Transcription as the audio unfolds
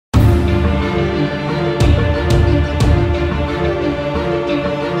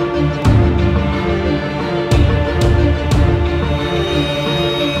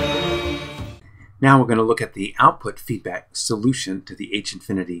Now we're going to look at the output feedback solution to the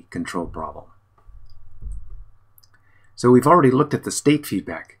H-infinity control problem. So we've already looked at the state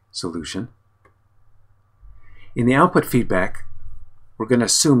feedback solution. In the output feedback, we're going to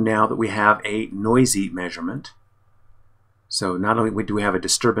assume now that we have a noisy measurement. So not only do we have a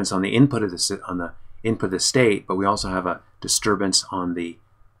disturbance on the input of the state, but we also have a disturbance on the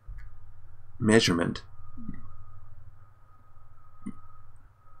measurement.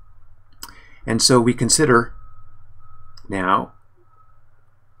 And so we consider now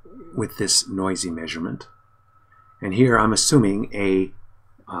with this noisy measurement, and here I'm assuming a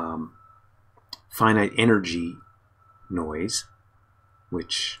finite energy noise,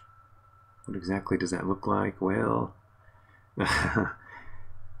 which, what exactly does that look like? Well,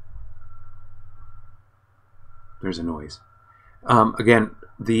 there's a noise. Again,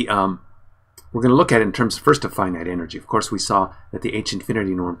 we're going to look at it in terms first of finite energy. Of course, we saw that the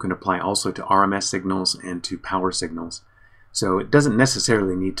H-infinity norm can apply also to RMS signals and to power signals. So it doesn't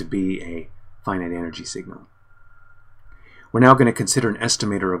necessarily need to be a finite energy signal. We're now going to consider an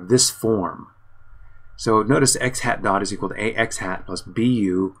estimator of this form. So notice x hat dot is equal to ax hat plus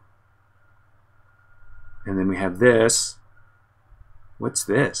bu. And then we have this. What's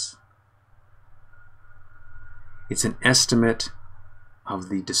this? It's an estimate of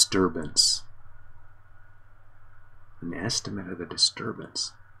the disturbance. An estimate of the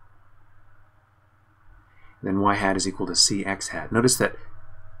disturbance. Then y hat is equal to cx hat. Notice that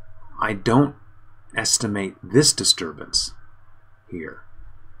I don't estimate this disturbance here.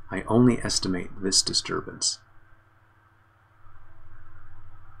 I only estimate this disturbance.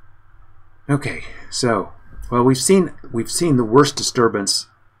 Okay, so well, we've seen the worst disturbance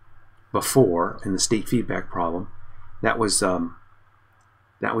before in the state feedback problem. That was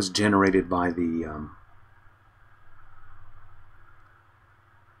generated by the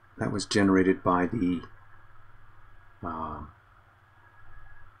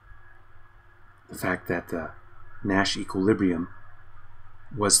the fact that the Nash equilibrium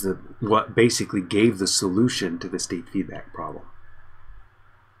was what basically gave the solution to the state feedback problem.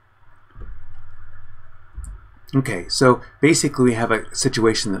 Okay, so basically we have a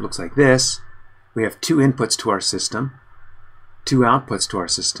situation that looks like this. We have two inputs to our system, two outputs to our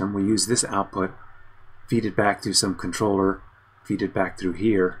system. We use this output, feed it back through some controller, feed it back through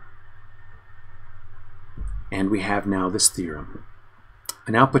here, and we have now this theorem.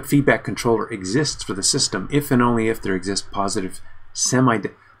 An output feedback controller exists for the system if and only if there exists positive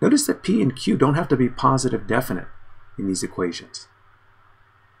Notice that P and Q don't have to be positive definite in these equations.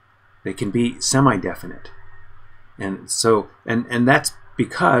 They can be semi-definite. And so, and that's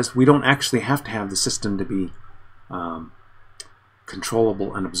because we don't actually have to have the system to be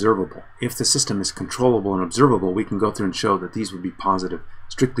controllable and observable. If the system is controllable and observable, we can go through and show that these would be positive,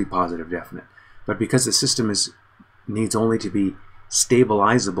 strictly positive definite. But because the system needs only to be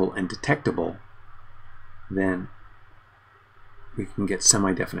stabilizable and detectable, then we can get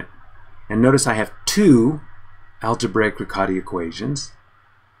semi-definite. And notice I have two algebraic Riccati equations.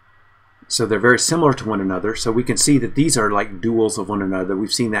 So they're very similar to one another. So we can see that these are like duals of one another.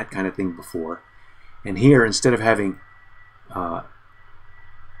 We've seen that kind of thing before. And here, instead of having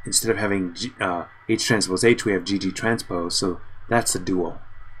H transpose H, we have GG transpose. So that's a dual.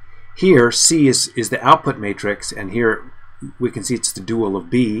 Here, C is the output matrix, and here we can see it's the dual of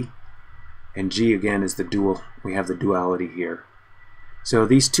B, and G again is the dual. We have the duality here. So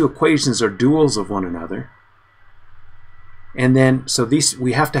these two equations are duals of one another. And then, so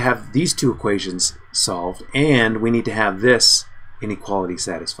we have to have these two equations solved, and we need to have this inequality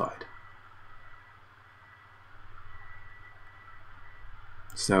satisfied.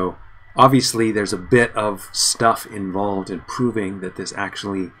 So obviously there's a bit of stuff involved in proving that this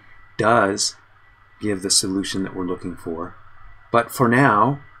actually does give the solution that we're looking for. But for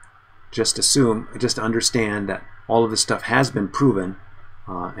now, just understand that all of this stuff has been proven,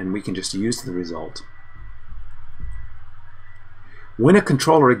 and we can just use the result. When a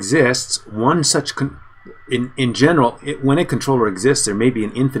controller exists, in general, when a controller exists, there may be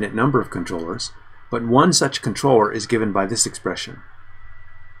an infinite number of controllers, but one such controller is given by this expression.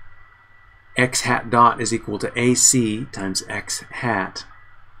 X hat dot is equal to AC times X hat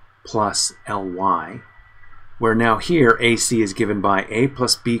plus Ly, where now here AC is given by A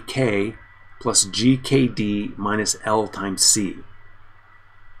plus BK plus GKD minus L times C.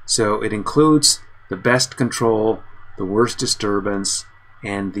 So it includes the best control, the worst disturbance,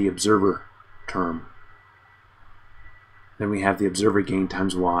 and the observer term. Then we have the observer gain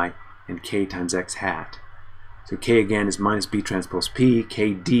times Y and K times X hat. So K again is minus B transpose P,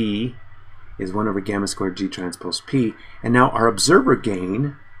 KD is 1 over gamma squared G transpose P, and now our observer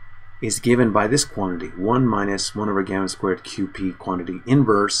gain is given by this quantity, 1 minus 1 over gamma squared QP quantity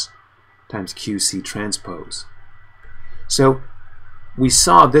inverse times QC transpose. So we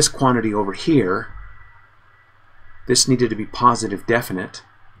saw this quantity over here. This needed to be positive definite.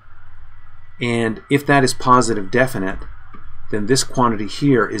 And if that is positive definite, then this quantity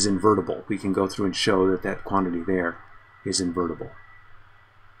here is invertible. We can go through and show that that quantity there is invertible.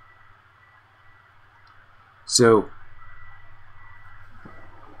 So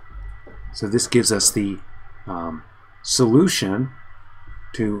this gives us the solution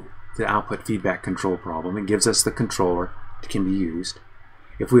to the output feedback control problem. It gives us the controller that can be used.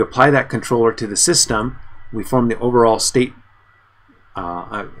 If we apply that controller to the system, we form the overall state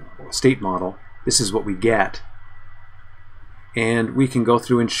model. This is what we get. And we can go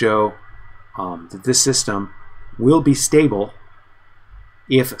through and show that this system will be stable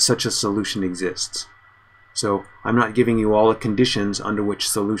if such a solution exists. So I'm not giving you all the conditions under which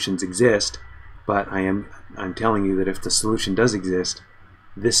solutions exist, but I'm telling you that if the solution does exist,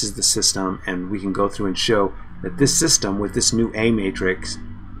 this is the system, and we can go through and show that this system with this new A matrix,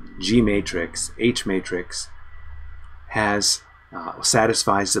 G matrix, H matrix has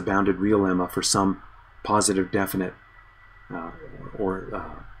satisfies the bounded real lemma for some positive definite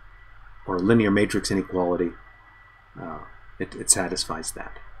or linear matrix inequality. It satisfies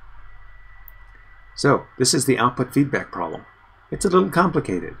that. So this is the output feedback problem. It's a little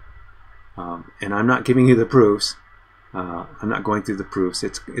complicated, and I'm not giving you the proofs. I'm not going through the proofs.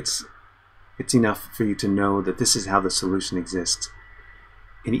 It's enough for you to know that this is how the solution exists.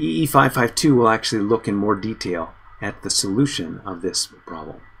 In EE552, we'll actually look in more detail at the solution of this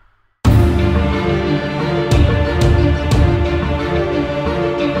problem.